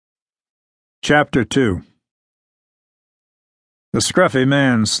Chapter 2. The scruffy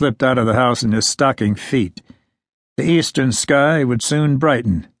man slipped out of the house in his stocking feet. The eastern sky would soon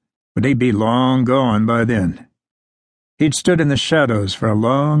brighten, but he'd be long gone by then. He'd stood in the shadows for a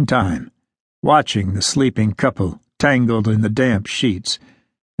long time, watching the sleeping couple tangled in the damp sheets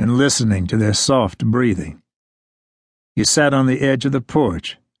and listening to their soft breathing. He sat on the edge of the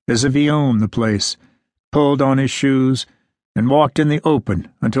porch, as if he owned the place, pulled on his shoes, and walked in the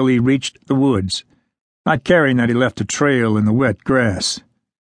open until he reached the woods, not caring that he left a trail in the wet grass.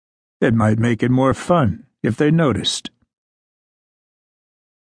 It might make it more fun if they noticed.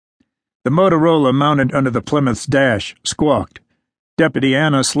 The Motorola mounted under the Plymouth's dash squawked. Deputy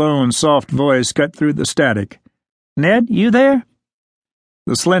Anna Sloane's soft voice cut through the static. "Ned, you there?"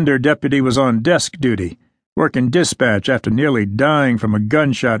 The slender deputy was on desk duty, working dispatch after nearly dying from a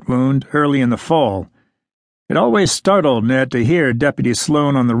gunshot wound early in the fall. It always startled Ned to hear Deputy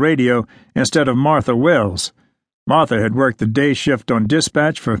Sloane on the radio instead of Martha Wells. Martha had worked the day shift on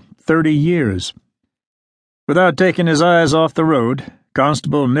dispatch for 30 years. Without taking his eyes off the road,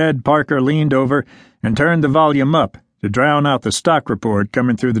 Constable Ned Parker leaned over and turned the volume up to drown out the stock report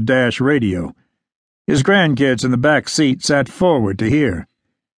coming through the dash radio. His grandkids in the back seat sat forward to hear.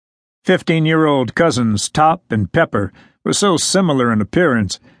 15-year-old cousins Top and Pepper were so similar in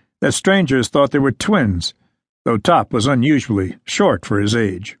appearance that strangers thought they were twins, though Top was unusually short for his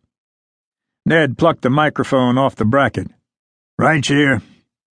age. Ned plucked the microphone off the bracket. "Right here."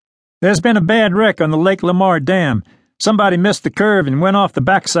 "There's been a bad wreck on the Lake Lamar Dam. Somebody missed the curve and went off the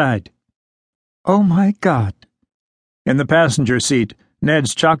backside." "Oh, my God." In the passenger seat,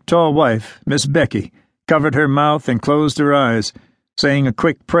 Ned's Choctaw wife, Miss Becky, covered her mouth and closed her eyes, saying a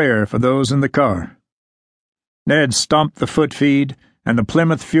quick prayer for those in the car. Ned stomped the foot feed, and the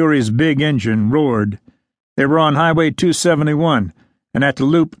Plymouth Fury's big engine roared. They were on Highway 271 and had to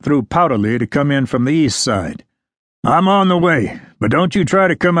loop through Powderly to come in from the east side. "I'm on the way, but don't you try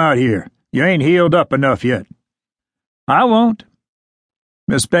to come out here. You ain't healed up enough yet." "I won't."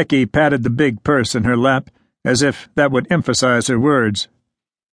 Miss Becky patted the big purse in her lap as if that would emphasize her words.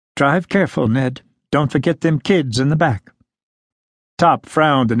 "Drive careful, Ned. Don't forget them kids in the back." Top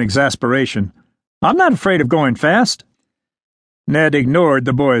frowned in exasperation. "I'm not afraid of going fast." Ned ignored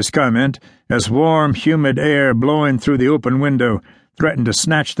the boy's comment as warm, humid air blowing through the open window threatened to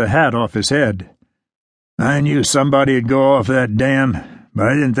snatch the hat off his head. "I knew somebody'd go off that dam, but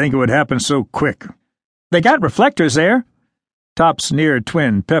I didn't think it would happen so quick." "They got reflectors there." Top's near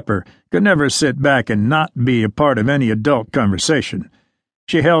twin, Pepper, could never sit back and not be a part of any adult conversation.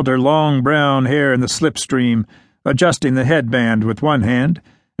 She held her long brown hair in the slipstream, adjusting the headband with one hand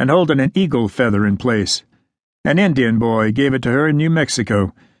and holding an eagle feather in place. An Indian boy gave it to her in New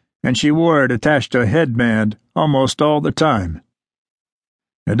Mexico, and she wore it attached to a headband almost all the time.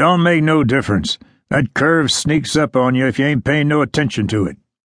 "It don't make no difference. That curve sneaks up on you if you ain't paying no attention to it."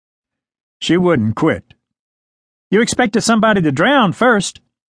 She wouldn't quit. "You expected somebody to drown first."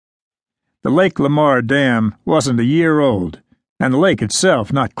 The Lake Lamar Dam wasn't a year old, and the lake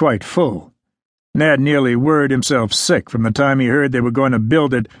itself not quite full. Ned nearly worried himself sick from the time he heard they were going to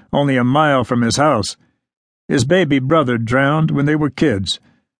build it only a mile from his house. His baby brother drowned when they were kids,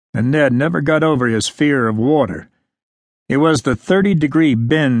 and Ned never got over his fear of water. It was the 30-degree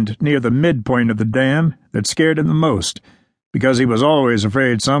bend near the midpoint of the dam that scared him the most, because he was always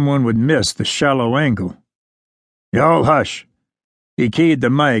afraid someone would miss the shallow angle. "Y'all hush." He keyed the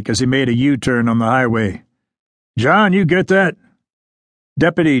mic as he made a U-turn on the highway. "John, you get that?"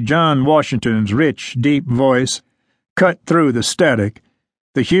 Deputy John Washington's rich, deep voice cut through the static.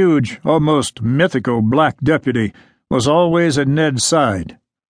 The huge, almost mythical black deputy was always at Ned's side.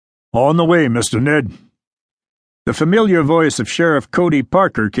 "On the way, Mr. Ned." The familiar voice of Sheriff Cody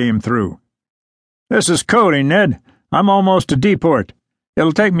Parker came through. "This is Cody, Ned. I'm almost to Deport.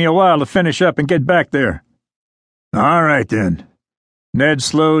 It'll take me a while to finish up and get back there." "All right, then." Ned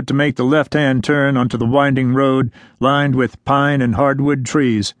slowed to make the left-hand turn onto the winding road lined with pine and hardwood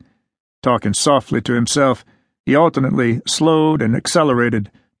trees. Talking softly to himself, he alternately slowed and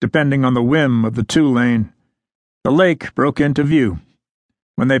accelerated, depending on the whim of the two-lane. The lake broke into view.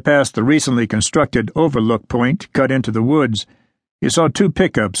 When they passed the recently constructed overlook point cut into the woods, he saw two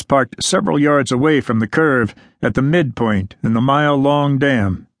pickups parked several yards away from the curve at the midpoint in the mile-long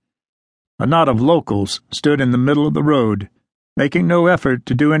dam. A knot of locals stood in the middle of the road, making no effort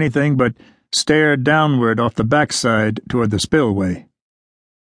to do anything but stare downward off the backside toward the spillway.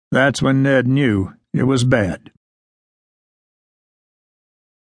 That's when Ned knew it was bad.